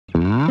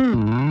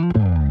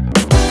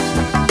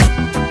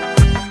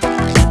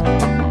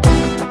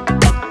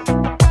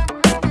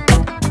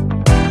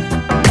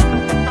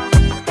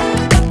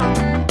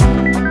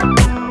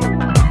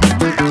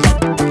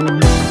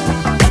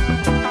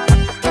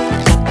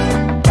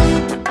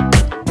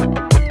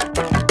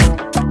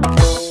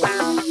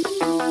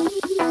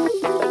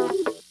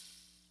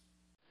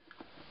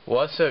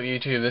up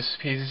YouTube, this is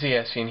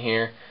PZZSian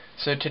here.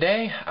 So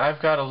today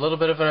I've got a little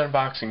bit of an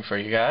unboxing for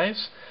you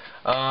guys.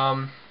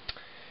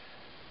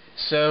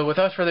 So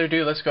without further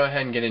ado, let's go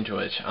ahead and get into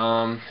it.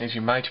 As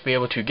you might be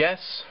able to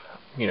guess,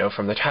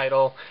 from the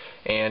title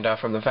and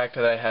from the fact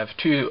that I have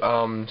two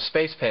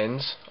space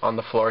pins on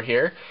the floor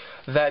here,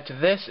 that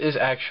this is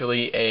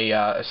actually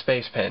a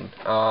space pin.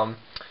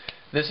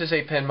 This is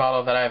a pin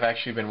model that I've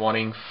actually been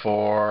wanting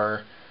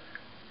for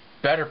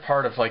better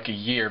part of like a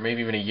year,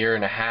 maybe even a year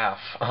and a half,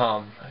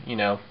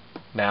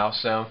 now.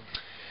 So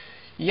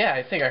yeah,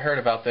 I think I heard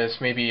about this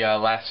maybe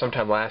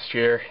sometime last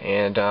year,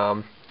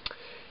 and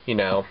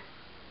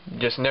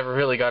just never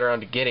really got around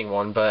to getting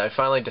one, but I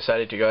finally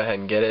decided to go ahead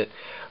and get it.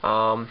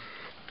 Now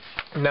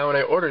when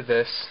I ordered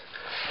this,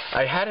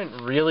 I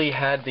hadn't really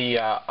had the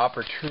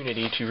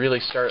opportunity to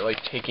really start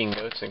taking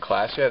notes in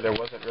class yet. There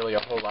wasn't really a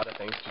whole lot of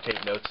things to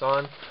take notes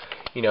on,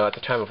 at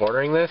the time of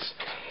ordering this.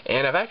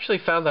 And I've actually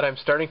found that I'm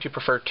starting to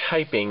prefer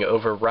typing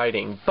over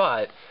writing,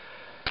 but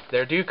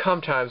there do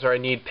come times where I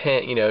need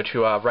pen,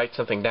 to write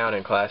something down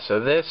in class. So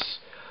this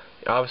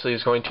obviously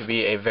is going to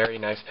be a very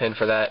nice pen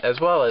for that, as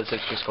well as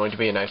it's just going to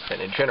be a nice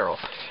pen in general.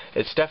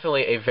 It's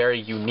definitely a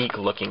very unique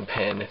looking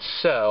pen.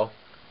 So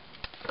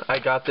I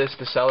got this.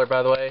 The seller,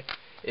 by the way,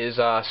 is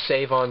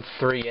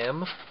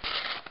Save-On-3M.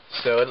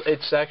 So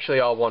it's actually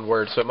all one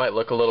word, so it might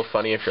look a little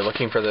funny if you're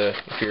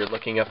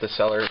looking up the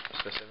seller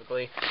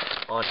specifically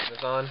on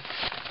Amazon.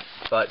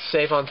 But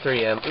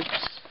Save-On-3M.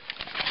 Oops,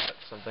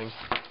 that's something.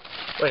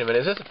 Wait a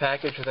minute, is this a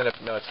package within a...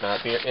 No, it's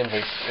not. The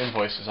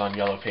invoice is on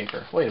yellow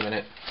paper. Wait a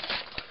minute.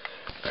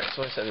 Alright,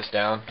 so let me set this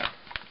down.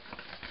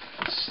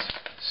 Let's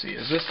see,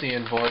 is this the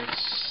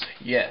invoice?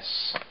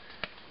 Yes.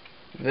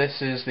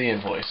 This is the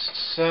invoice.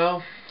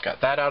 So,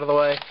 got that out of the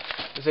way.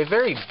 It's a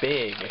very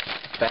big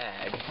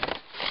bag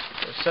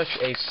for such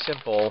a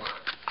simple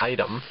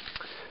item.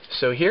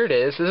 So here it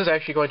is. This is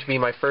actually going to be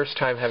my first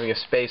time having a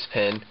space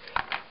pen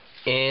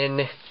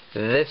in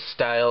this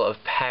style of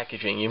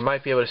packaging. You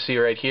might be able to see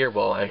right here.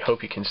 Well, I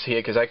hope you can see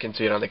it because I can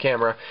see it on the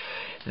camera.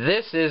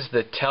 This is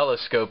the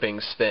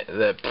telescoping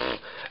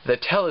the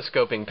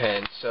telescoping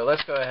pen. So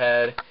let's go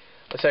ahead.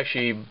 Let's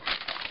actually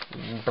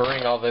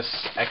bring all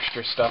this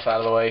extra stuff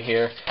out of the way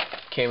here.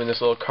 Came in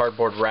this little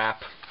cardboard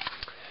wrap.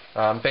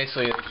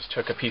 Basically, they just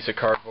took a piece of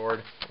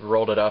cardboard,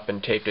 rolled it up,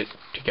 and taped it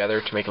together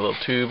to make a little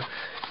tube.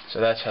 So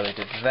that's how they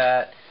did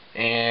that.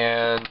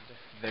 And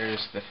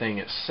there's the thing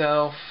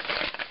itself.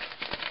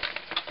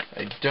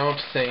 I don't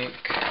think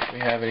we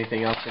have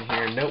anything else in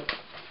here. Nope.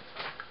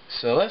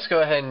 So let's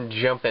go ahead and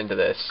jump into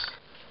this.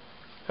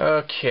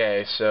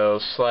 Okay, so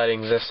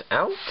sliding this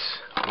out,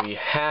 we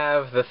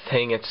have the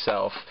thing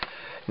itself.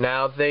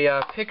 Now,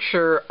 the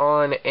picture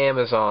on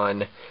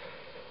Amazon...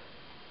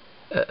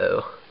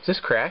 Uh-oh. Is this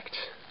cracked?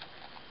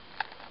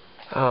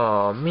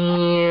 Oh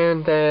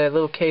man, the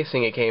little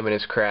casing it came in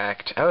is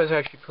cracked. I was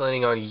actually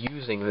planning on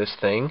using this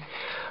thing.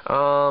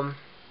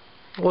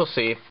 We'll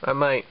see.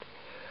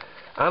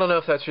 I don't know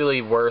if that's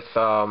really worth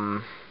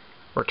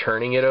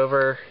returning it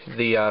over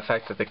the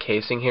fact that the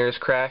casing here is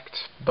cracked,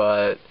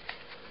 but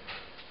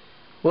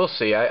we'll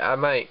see. I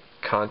might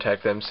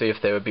contact them, see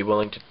if they would be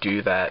willing to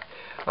do that.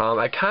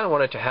 I kind of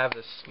wanted to have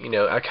this,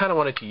 I kind of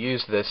wanted to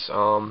use this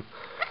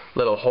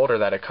little holder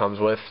that it comes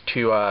with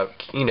to,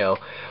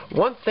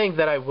 one thing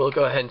that I will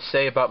go ahead and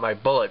say about my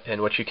bullet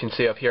pen, which you can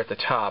see up here at the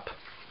top,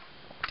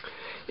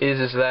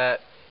 is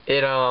that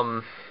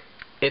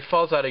it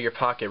falls out of your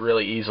pocket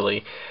really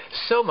easily.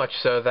 So much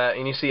so that,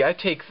 and you see,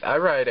 I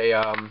ride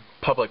a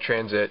public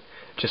transit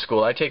to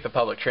school. I take the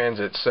public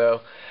transit,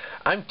 so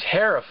I'm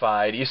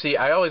terrified. You see,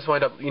 I always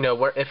wind up,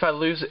 if I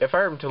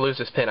were to lose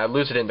this pen, I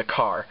lose it in the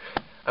car.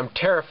 I'm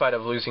terrified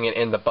of losing it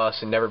in the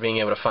bus and never being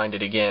able to find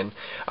it again.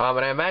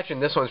 And I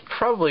imagine this one's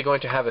probably going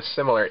to have a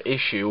similar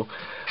issue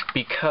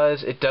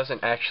because it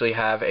doesn't actually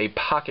have a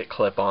pocket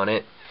clip on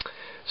it.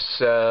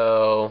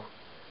 So,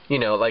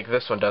 like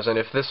this one doesn't.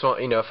 If this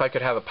one, if I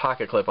could have a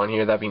pocket clip on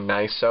here, that'd be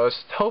nice. So I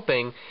was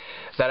hoping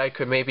that I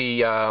could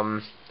maybe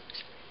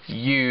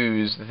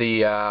use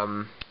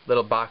the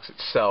little box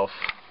itself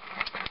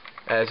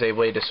as a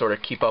way to sort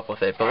of keep up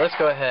with it. But let's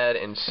go ahead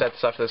and set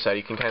stuff to the side.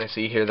 You can kind of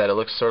see here that it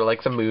looks sort of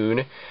like the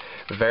moon.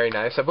 Very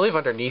nice. I believe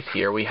underneath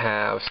here we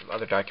have some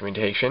other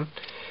documentation.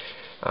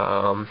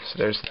 So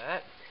there's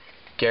that.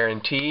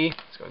 Guarantee.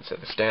 Let's go and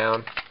set this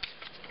down.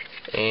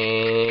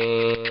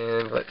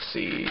 And let's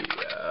see.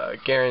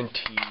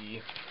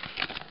 Guarantee.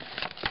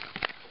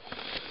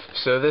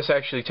 So this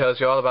actually tells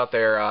you all about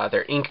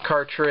their ink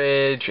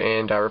cartridge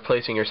and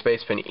replacing your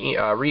space pen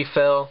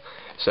refill.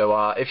 So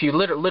if you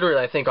literally,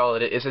 I think all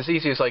it is as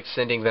easy as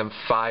sending them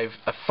a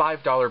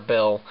 $5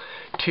 bill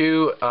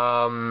to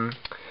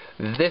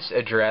this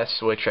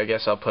address, which I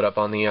guess I'll put up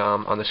on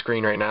the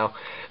screen right now.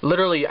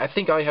 Literally, I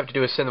think all you have to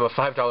do is send them a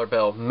 $5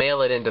 bill,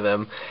 mail it into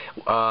them,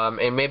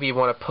 and maybe you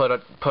want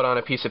to put on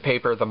a piece of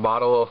paper the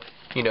model,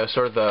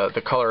 sort of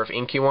the color of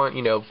ink you want,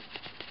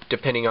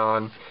 depending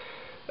on,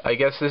 I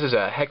guess this is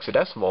a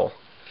hexadecimal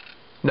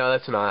No,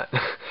 that's not.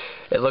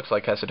 It looks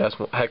like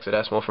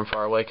hexadecimal from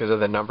far away because of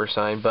the number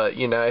sign, but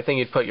you know, I think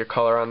you'd put your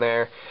color on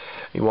there.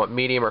 You want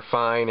medium or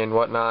fine and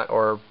whatnot,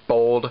 or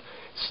bold.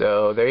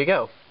 So there you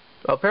go.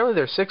 Well, apparently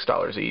they're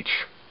 $6 each.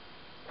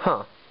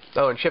 Huh.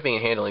 Oh, and shipping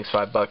and handling is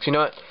 $5. You know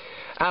what?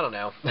 I don't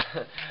know.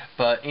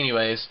 But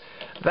anyways,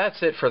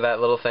 that's it for that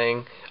little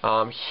thing.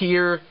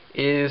 Here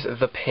is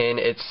the pin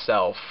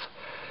itself.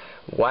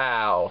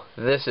 Wow,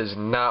 this is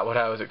not what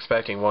I was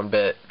expecting one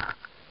bit.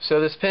 So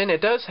this pin,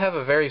 it does have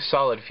a very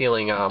solid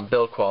feeling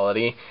build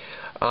quality.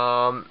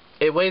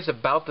 It weighs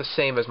about the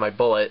same as my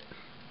bullet.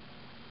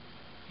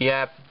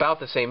 Yeah,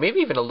 about the same, maybe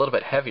even a little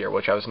bit heavier,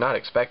 which I was not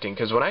expecting,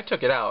 because when I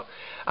took it out,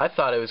 I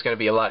thought it was going to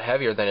be a lot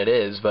heavier than it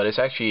is, but it's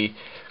actually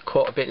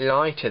quite a bit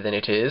lighter than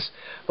it is.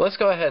 Well, let's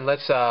go ahead and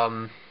let's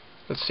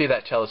see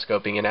that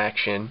telescoping in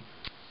action.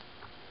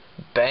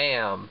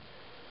 Bam!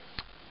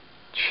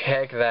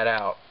 Check that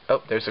out.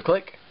 Oh, there's a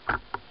click.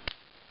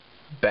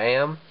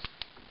 Bam!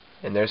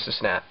 And there's the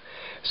snap.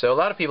 So a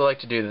lot of people like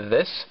to do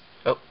this.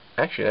 Oh,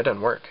 actually that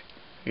doesn't work.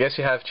 I guess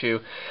you have to,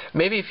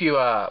 maybe if you,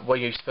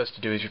 what you're supposed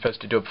to do is you're supposed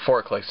to do it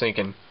before it clicks so you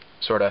can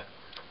sorta,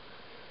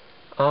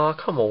 oh,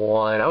 come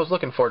on, I was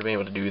looking forward to being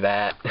able to do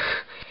that.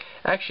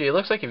 Actually, it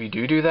looks like if you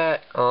do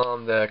that,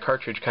 the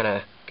cartridge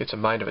kinda gets a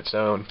mind of its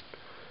own.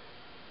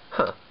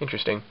 Huh,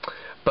 interesting.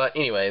 But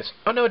anyways,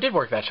 oh no, it did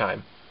work that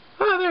time.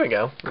 Oh, there we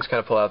go. Let's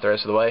kinda pull out the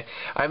rest of the way.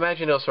 I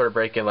imagine it'll sort of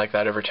break in like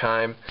that over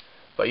time.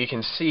 But you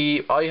can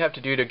see, all you have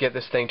to do to get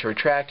this thing to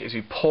retract is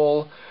you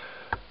pull.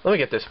 Let me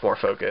get this more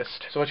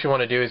focused. So what you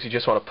want to do is you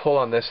just want to pull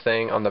on this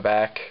thing on the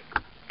back,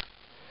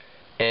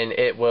 and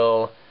it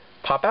will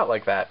pop out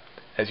like that,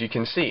 as you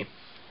can see.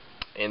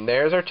 And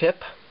there's our tip.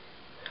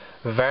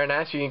 Very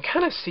nice. You can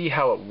kind of see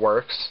how it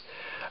works.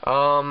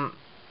 Pop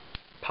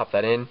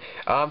that in.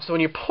 So when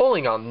you're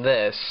pulling on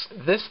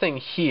this thing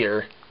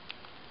here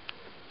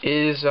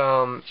is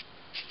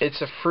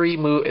it's a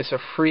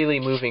freely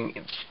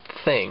moving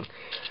thing.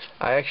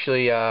 I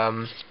actually,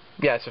 yeah,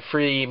 it's a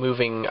free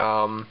moving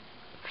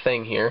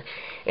thing here.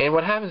 And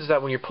what happens is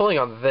that when you're pulling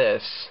on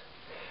this,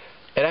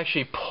 it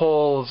actually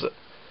pulls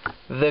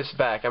this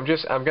back. I'm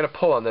gonna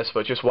pull on this,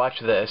 but just watch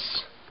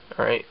this.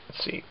 Alright,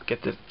 let's see,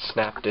 get the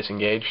snap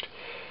disengaged.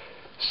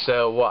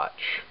 So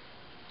watch.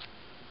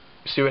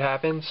 See what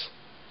happens?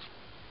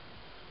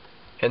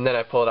 And then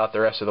I pull it out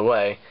the rest of the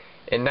way.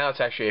 And now it's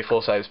actually a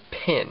full-size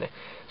pin.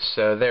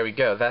 So there we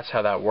go, that's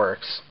how that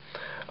works.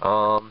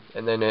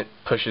 And then it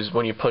pushes,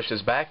 when you push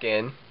this back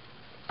in,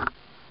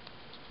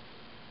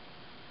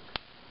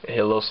 it hit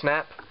a little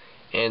snap,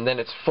 and then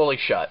it's fully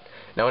shut.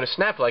 Now when it's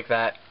snapped like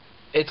that,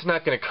 it's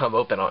not going to come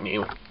open on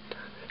you.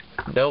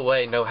 No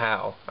way, no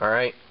how,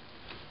 alright?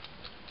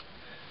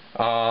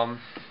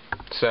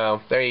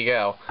 So, there you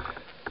go.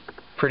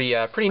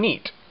 Pretty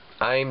neat.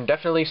 I'm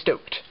definitely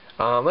stoked.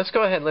 Let's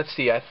go ahead and let's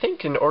see. I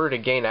think in order to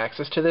gain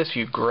access to this,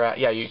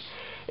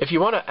 if you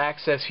want to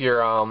access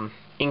your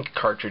ink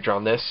cartridge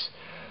on this,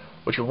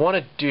 what you want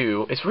to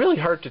do, it's really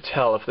hard to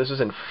tell if this is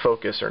in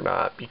focus or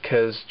not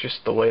because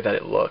just the way that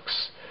it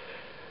looks.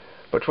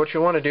 But what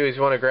you want to do is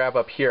you want to grab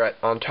up here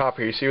on top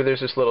here. You see where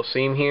there's this little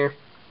seam here?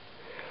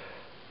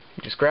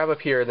 You just grab up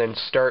here and then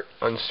start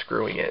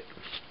unscrewing it.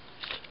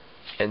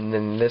 And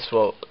then this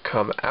will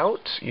come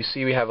out. You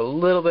see we have a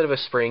little bit of a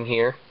spring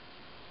here.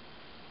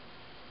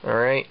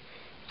 Alright?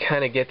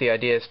 Kind of get the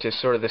idea as to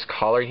sort of this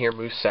collar here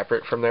moves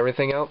separate from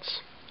everything else.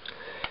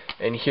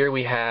 And here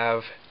we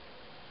have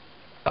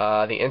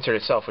the insert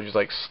itself, which is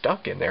like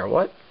stuck in there.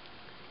 What?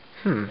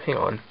 Hang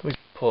on. Let me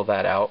pull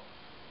that out.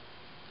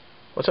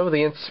 What's up with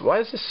the insert? Why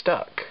is this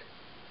stuck?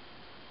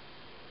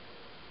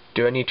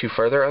 Do I need to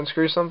further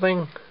unscrew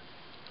something?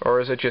 Or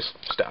is it just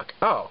stuck?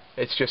 Oh,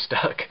 it's just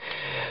stuck.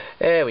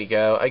 There we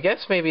go. I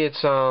guess maybe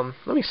it's,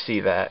 let me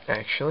see that,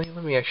 actually.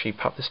 Let me actually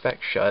pop this back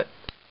shut.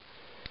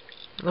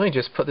 Let me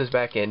just put this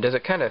back in. Does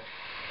it kind of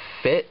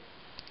fit?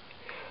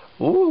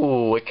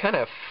 Ooh, it kind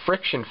of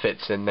friction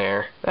fits in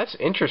there. That's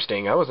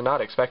interesting. I was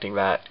not expecting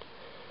that.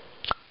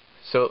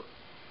 So,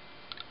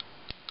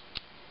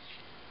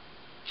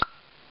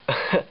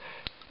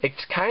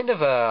 it's kind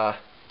of a...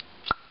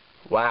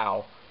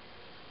 Wow.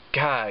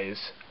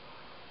 Guys.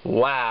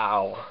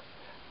 Wow.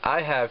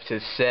 I have to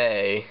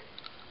say...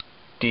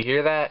 Do you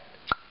hear that?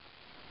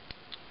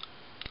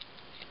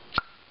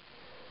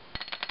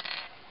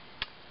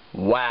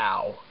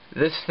 Wow.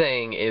 This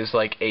thing is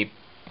like a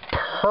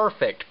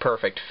perfect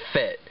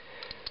fit.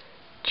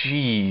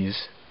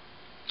 Jeez.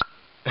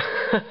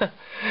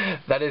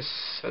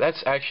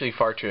 That's actually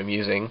far too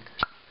amusing.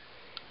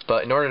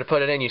 But in order to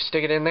put it in, you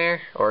stick it in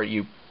there, or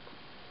you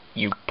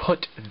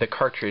put the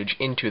cartridge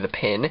into the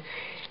pin,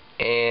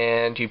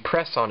 and you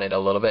press on it a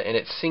little bit, and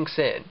it sinks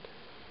in.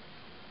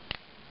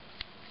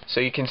 So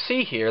you can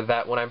see here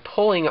that when I'm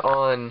pulling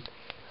on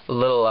a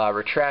little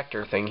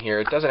retractor thing here,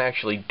 it doesn't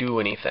actually do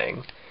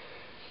anything.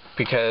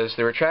 Because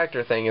the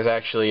retractor thing is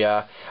actually,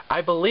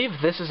 I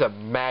believe this is a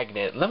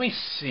magnet. Let me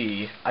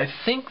see. I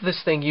think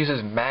this thing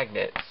uses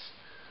magnets.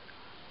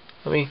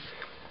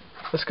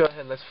 Let's go ahead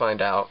and let's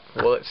find out.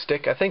 Will it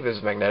stick? I think this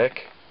is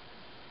magnetic.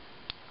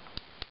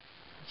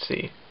 Let's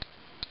see.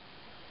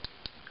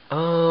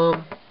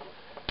 I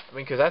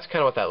mean, because that's kind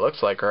of what that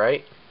looks like,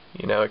 right?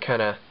 You know, it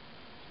kind of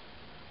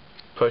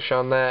push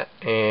on that,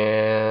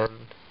 and...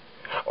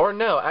 Or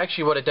no,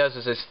 actually what it does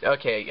is it's...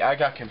 Okay, I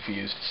got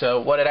confused.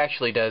 So what it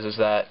actually does is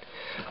that...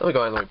 Let me go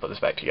ahead and let me put this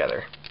back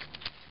together.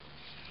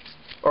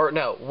 Or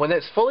no, when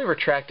it's fully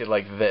retracted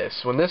like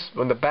this, when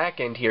the back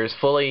end here is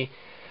fully,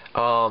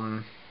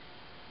 I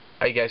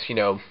guess, you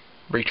know,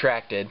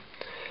 retracted,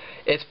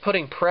 it's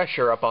putting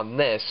pressure up on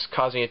this,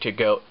 causing it to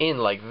go in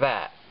like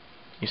that.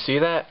 You see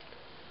that?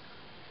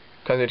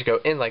 Causing it to go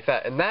in like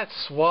that, and that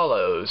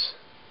swallows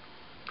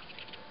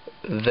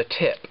the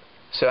tip.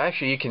 So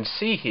actually you can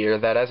see here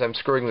that as I'm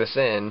screwing this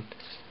in,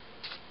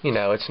 you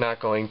know, it's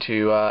not going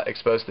to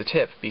expose the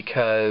tip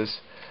because,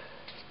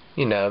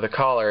 you know, the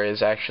collar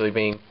is actually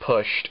being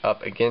pushed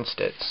up against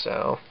it.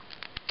 So,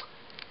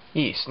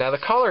 yes. Now the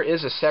collar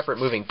is a separate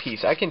moving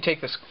piece. I can take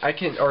this,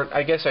 or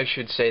I guess I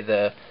should say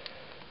the,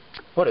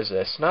 what is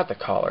this? Not the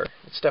collar.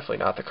 It's definitely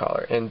not the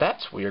collar. And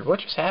that's weird.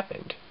 What just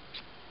happened?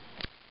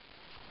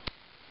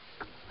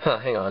 Huh,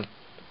 hang on.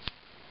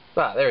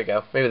 Ah, there we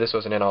go. Maybe this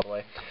wasn't in all the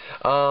way.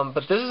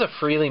 But this is a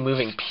freely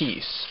moving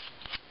piece.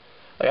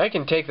 Like, I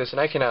can take this and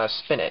I can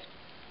spin it.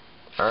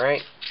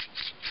 Alright?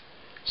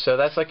 So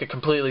that's like a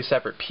completely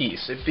separate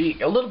piece. It'd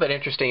be a little bit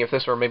interesting if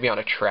this were maybe on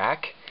a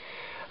track.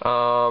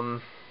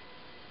 But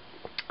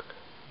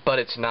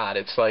it's not.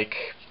 It's like,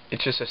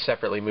 it's just a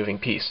separately moving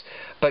piece.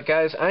 But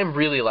guys, I'm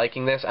really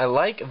liking this. I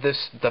like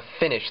the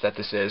finish that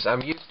this is.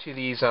 I'm used to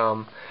these,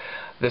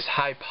 this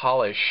high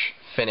polish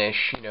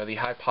finish, you know, the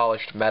high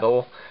polished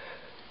metal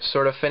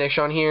sort of finish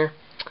on here.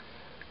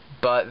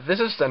 But this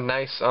is a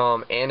nice,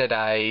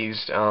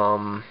 anodized,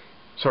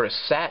 sort of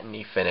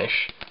satiny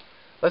finish.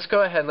 Let's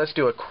go ahead and let's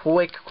do a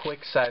quick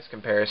size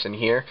comparison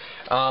here.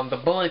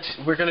 The bullet,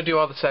 we're going to do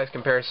all the size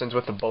comparisons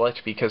with the bullet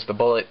because the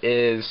bullet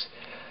is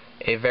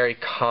a very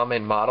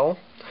common model.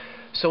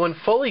 So when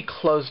fully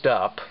closed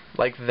up,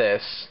 like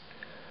this,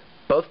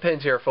 both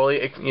pins here are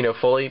fully, you know,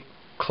 fully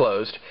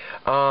closed.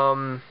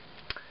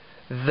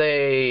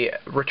 The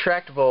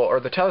retractable,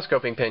 or the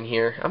telescoping pin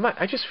here,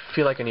 I just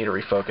feel like I need to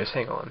refocus,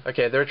 hang on.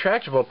 Okay, the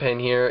retractable pin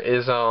here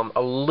is a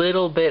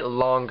little bit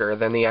longer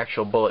than the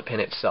actual bullet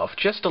pin itself.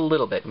 Just a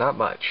little bit, not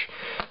much.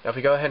 Now if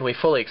we go ahead and we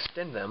fully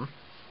extend them,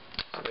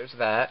 so there's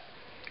that,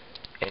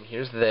 and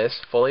here's this,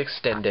 fully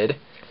extended,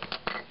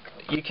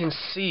 you can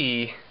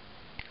see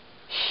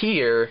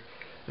here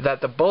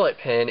that the bullet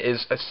pin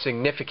is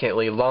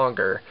significantly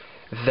longer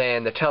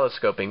than the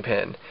telescoping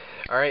pin.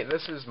 Alright,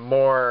 this is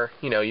more,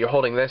 you know, you're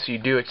holding this, you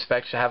do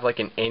expect to have like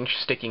an inch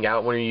sticking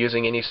out when you're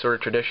using any sort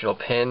of traditional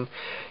pin.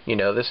 You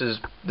know, this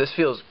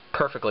feels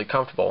perfectly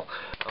comfortable.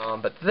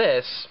 But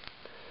this,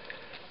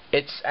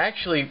 it's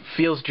actually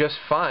feels just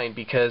fine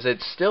because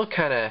it's still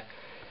kind of,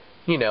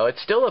 you know,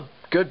 it's still a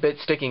good bit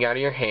sticking out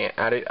of your hand,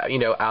 out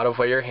of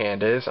where your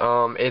hand is.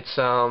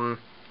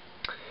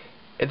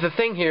 The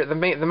thing here, the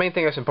main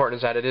thing that's important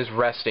is that it is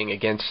resting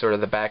against sort of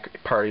the back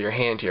part of your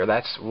hand here.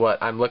 That's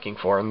what I'm looking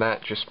for, and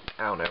that just,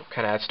 I don't know,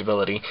 kind of adds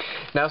stability.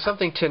 Now,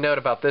 something to note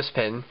about this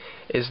pin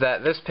is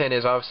that this pin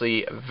is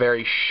obviously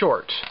very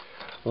short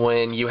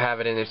when you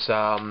have it in its,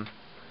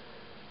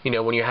 you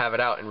know, when you have it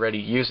out and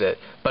ready to use it.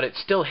 But it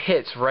still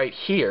hits right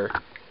here.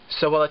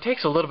 So while it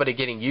takes a little bit of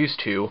getting used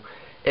to,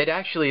 it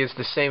actually is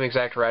the same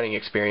exact writing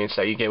experience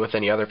that you get with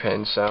any other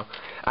pen. So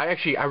I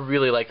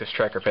really like this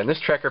Trekker pen. This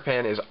Trekker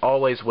pen is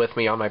always with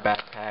me on my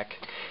backpack,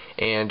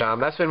 and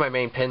that's been my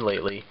main pen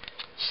lately.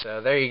 So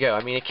there you go.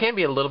 I mean, it can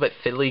be a little bit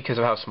fiddly because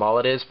of how small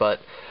it is, but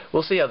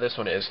we'll see how this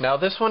one is. Now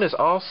this one is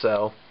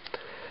also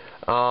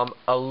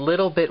a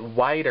little bit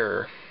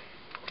wider.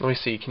 Let me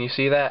see. Can you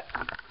see that?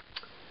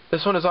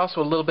 This one is also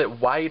a little bit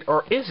wide,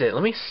 or is it?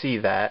 Let me see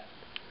that.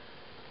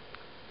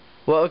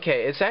 Well,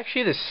 okay, it's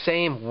actually the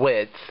same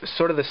width,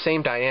 sort of the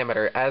same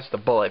diameter as the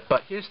bullet,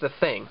 but here's the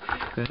thing.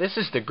 This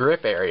is the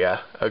grip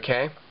area,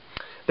 okay?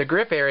 The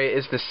grip area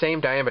is the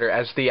same diameter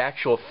as the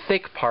actual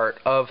thick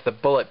part of the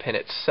bullet pin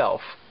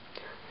itself.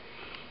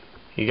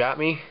 You got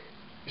me?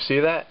 You see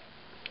that?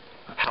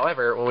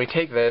 However, when we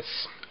take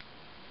this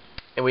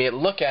and we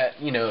look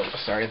at, you know,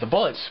 the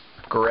bullet's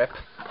grip,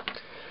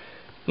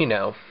 you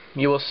know,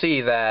 you will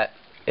see that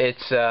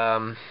it's,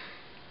 here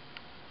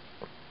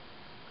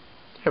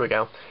we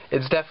go.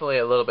 It's definitely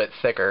a little bit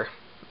thicker,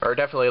 or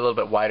definitely a little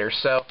bit wider.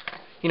 So,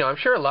 you know, I'm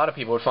sure a lot of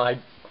people would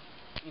find,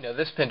 you know,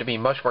 this pen to be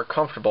much more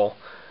comfortable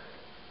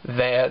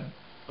than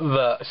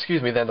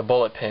the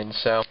bullet pen.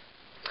 So,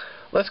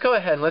 let's go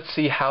ahead and let's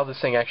see how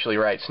this thing actually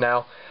writes.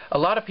 Now, a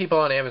lot of people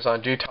on Amazon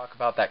do talk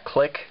about that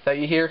click that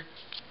you hear,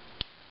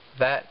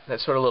 that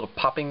sort of little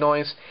popping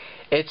noise.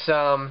 It's,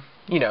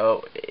 you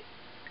know,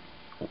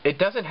 it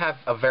doesn't have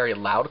a very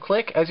loud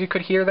click, as you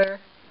could hear there.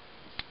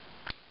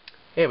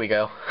 Here we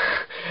go.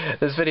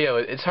 This video,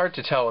 it's hard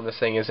to tell when this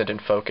thing isn't in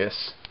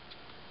focus.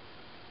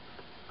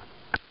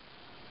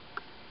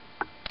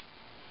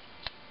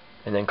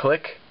 And then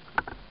click.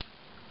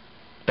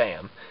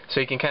 Bam.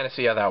 So you can kind of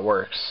see how that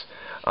works.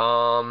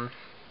 So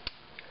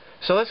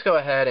let's go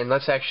ahead and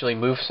let's actually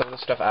move some of the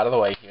stuff out of the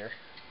way here.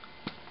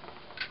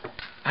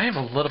 I am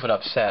a little bit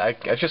upset.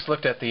 I just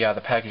looked at the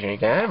packaging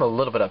again. I am a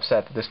little bit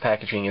upset that this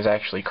packaging is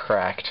actually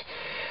cracked.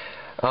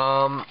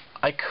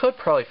 I could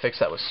probably fix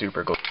that with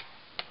super glue.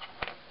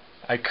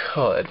 I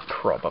could,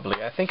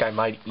 probably. I think I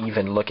might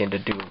even look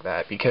into doing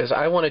that, because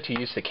I wanted to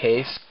use the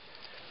case.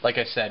 Like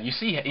I said,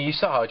 you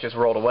saw how it just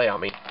rolled away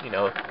on me. You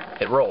know,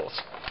 it rolls.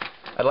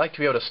 I'd like to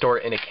be able to store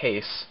it in a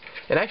case.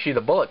 And actually,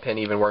 the bullet pin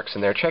even works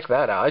in there. Check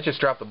that out. I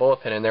just dropped the bullet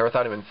pin in there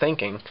without even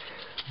thinking.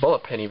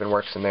 Bullet pin even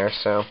works in there,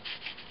 so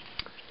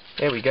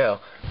there we go.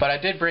 But I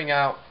did bring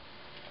out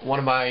one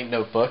of my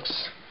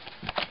notebooks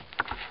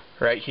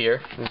right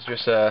here. It's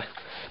just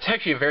it's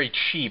actually a very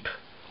cheap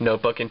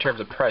notebook in terms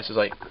of price. It's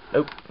like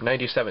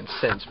 97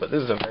 cents, but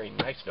this is a very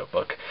nice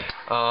notebook.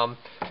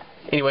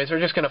 Anyways, we're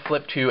just gonna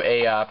flip to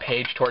a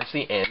page towards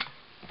the end,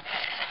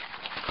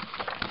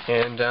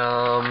 and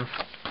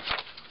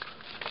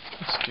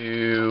let's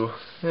do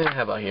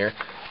how about here?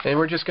 And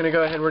we're just gonna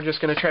go ahead and we're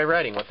just gonna try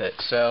writing with it.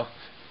 So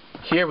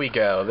here we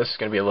go. This is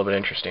gonna be a little bit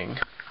interesting.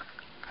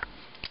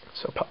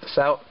 So pop this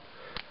out.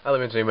 I'll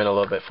even zoom in a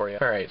little bit for you.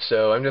 Alright,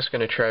 so I'm just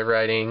gonna try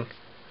writing.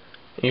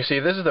 You see,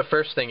 this is the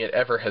first thing it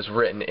ever has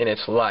written in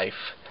its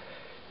life,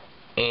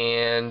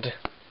 and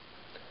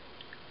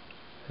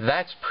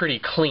that's pretty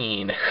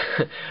clean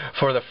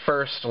for the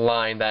first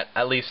line that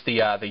at least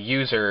the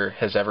user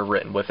has ever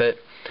written with it.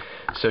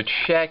 So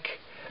check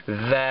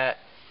that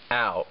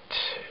out.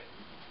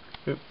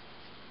 Oop.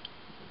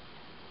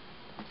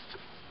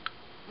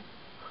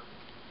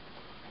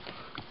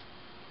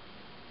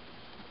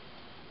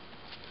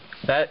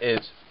 That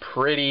is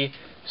pretty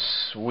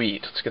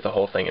sweet. Let's get the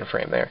whole thing in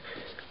frame there.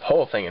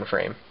 Whole thing in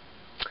frame.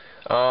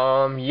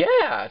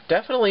 Yeah,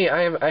 definitely.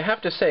 I have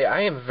to say,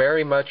 I am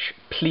very much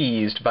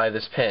pleased by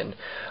this pen.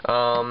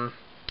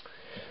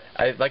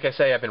 Like I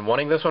say, I've been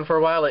wanting this one for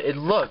a while. It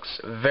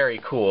looks very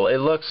cool. It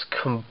looks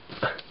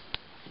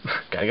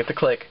gotta get the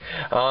click.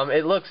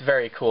 It looks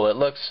very cool. It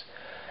looks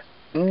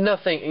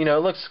nothing. You know,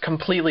 it looks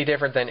completely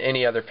different than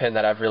any other pen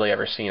that I've really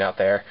ever seen out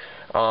there.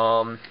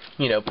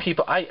 You know,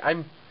 people.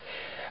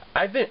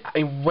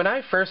 When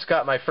I first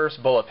got my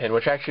first bullet pen,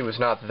 which actually was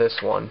not this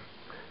one.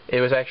 It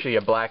was actually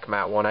a black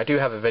matte one. I do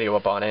have a video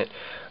up on it.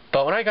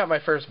 But when I got my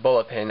first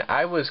bullet pen,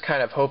 I was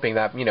kind of hoping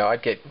that, you know,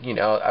 I'd get, you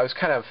know, I was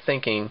kind of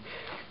thinking,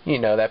 you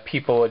know, that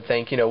people would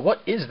think, you know, what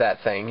is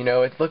that thing? You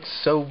know, it looks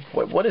so,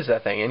 what is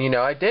that thing? And, you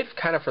know, I did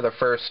kind of for the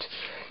first,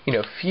 you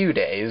know, few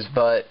days,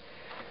 but,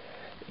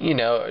 you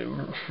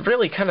know,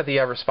 really kind of the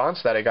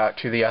response that I got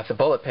to the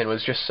bullet pen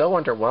was just so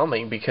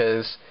underwhelming,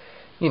 because,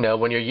 you know,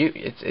 when you're,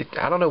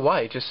 I don't know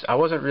why, I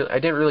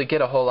didn't really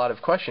get a whole lot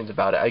of questions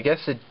about it. I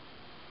guess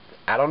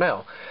I don't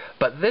know.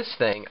 But this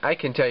thing, I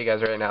can tell you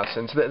guys right now,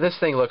 since this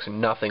thing looks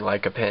nothing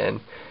like a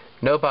pen,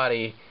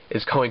 nobody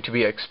is going to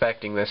be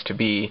expecting this to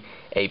be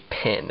a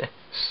pen.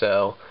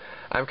 So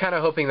I'm kind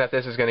of hoping that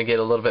this is going to get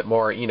a little bit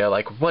more, you know,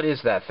 like, what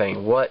is that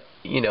thing? What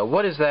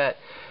is that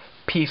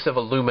piece of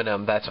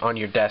aluminum that's on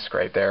your desk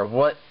right there?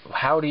 You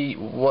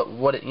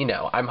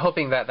know, I'm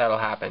hoping that that'll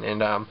happen.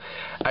 And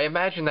I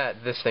imagine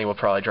that this thing will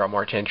probably draw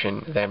more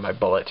attention than my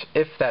bullet,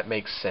 if that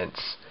makes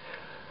sense.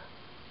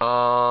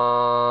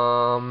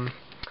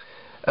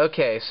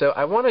 Okay, so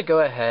I want to go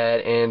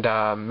ahead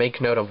and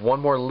make note of one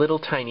more little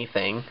tiny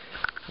thing.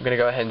 I'm going to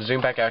go ahead and zoom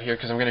back out here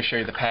because I'm going to show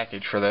you the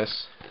package for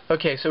this.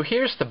 Okay, so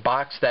here's the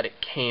box that it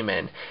came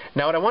in.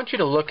 Now what I want you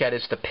to look at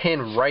is the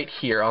pin right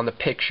here on the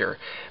picture.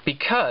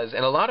 Because,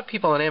 and a lot of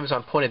people on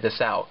Amazon pointed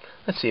this out.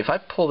 Let's see, if I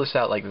pull this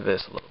out like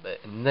this a little bit,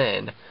 and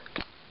then,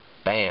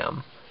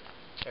 bam.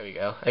 There we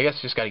go. I guess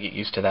you just got to get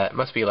used to that. It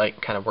must be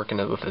like kind of working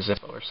with a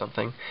Zippo or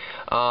something.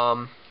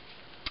 A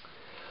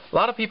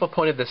lot of people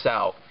pointed this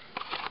out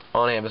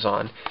on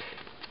Amazon.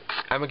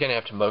 I'm going to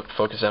have to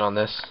focus in on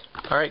this.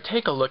 Alright,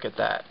 take a look at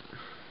that.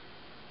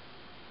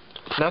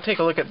 Now take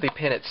a look at the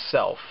pen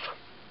itself.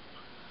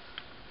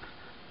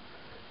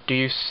 Do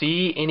you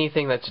see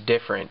anything that's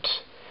different?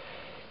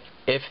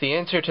 If the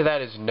answer to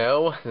that is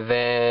no,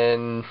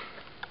 then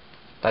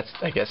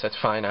I guess that's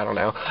fine. I don't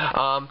know.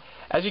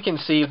 As you can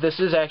see, this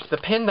is actually the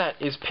pen that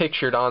is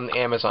pictured on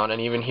Amazon,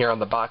 and even here on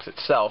the box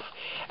itself,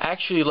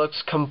 actually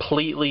looks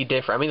completely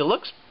different. I mean, it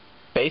looks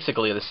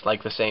basically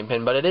like the same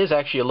pen, but it is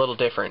actually a little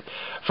different.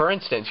 For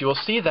instance, you will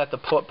see that the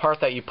part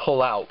that you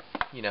pull out,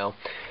 you know,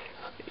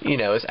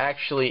 is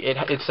actually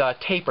it's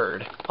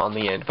tapered on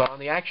the end, but on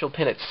the actual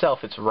pen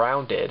itself, it's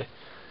rounded.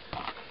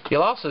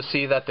 You'll also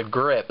see that the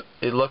grip,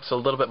 it looks a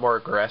little bit more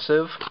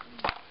aggressive,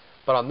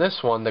 but on this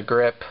one, the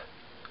grip,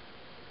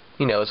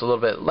 you know, is a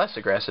little bit less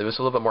aggressive. It's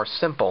a little bit more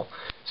simple.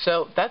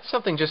 So that's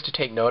something just to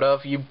take note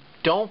of. You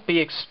don't be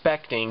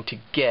expecting to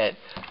get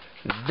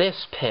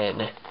this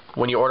pen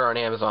when you order on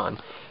Amazon,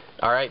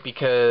 alright,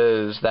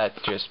 because that's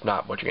just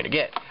not what you're going to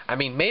get. I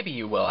mean, maybe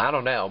you will, I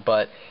don't know,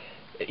 but,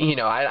 you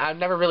know, I've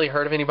never really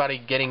heard of anybody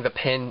getting the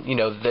pen, you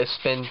know, this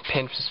pen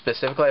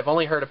specifically. I've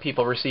only heard of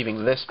people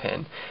receiving this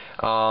pen.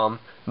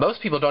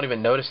 Most people don't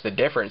even notice the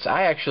difference.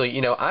 I actually,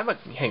 you know, I'm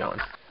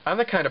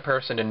the kind of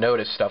person to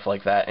notice stuff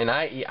like that, and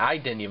I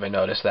didn't even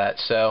notice that,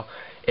 so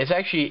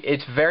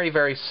it's very,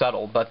 very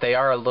subtle, but they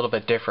are a little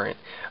bit different.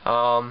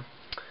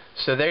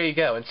 So there you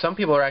go. And some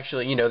people are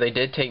actually, you know, they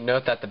did take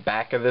note that the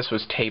back of this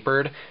was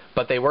tapered,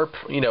 but they were,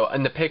 you know,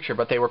 in the picture,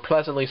 but they were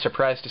pleasantly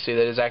surprised to see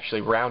that it's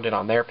actually rounded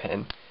on their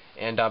pin.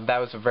 And that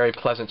was a very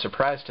pleasant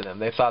surprise to them.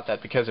 They thought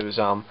that because it was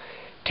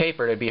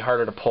tapered, it'd be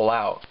harder to pull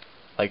out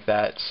like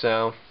that.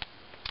 So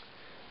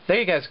there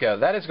you guys go.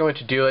 That is going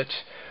to do it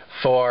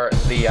for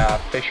the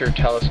Fisher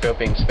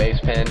telescoping space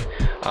pin.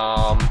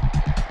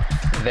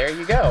 There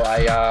you go.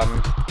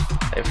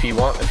 If you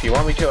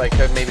want me to, I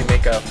could maybe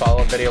make a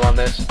follow-up video on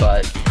this,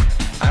 but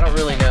I don't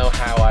really know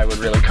how I would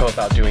really go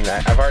about doing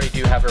that. I've already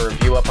do have a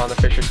review up on the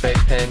Fisher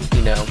space pin,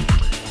 you know,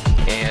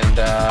 and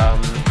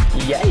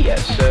yeah,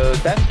 so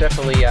that's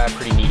definitely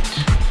pretty neat.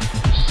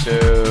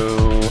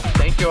 So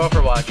thank you all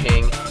for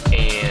watching,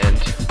 and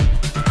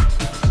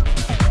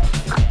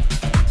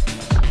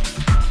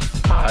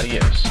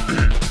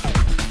adios.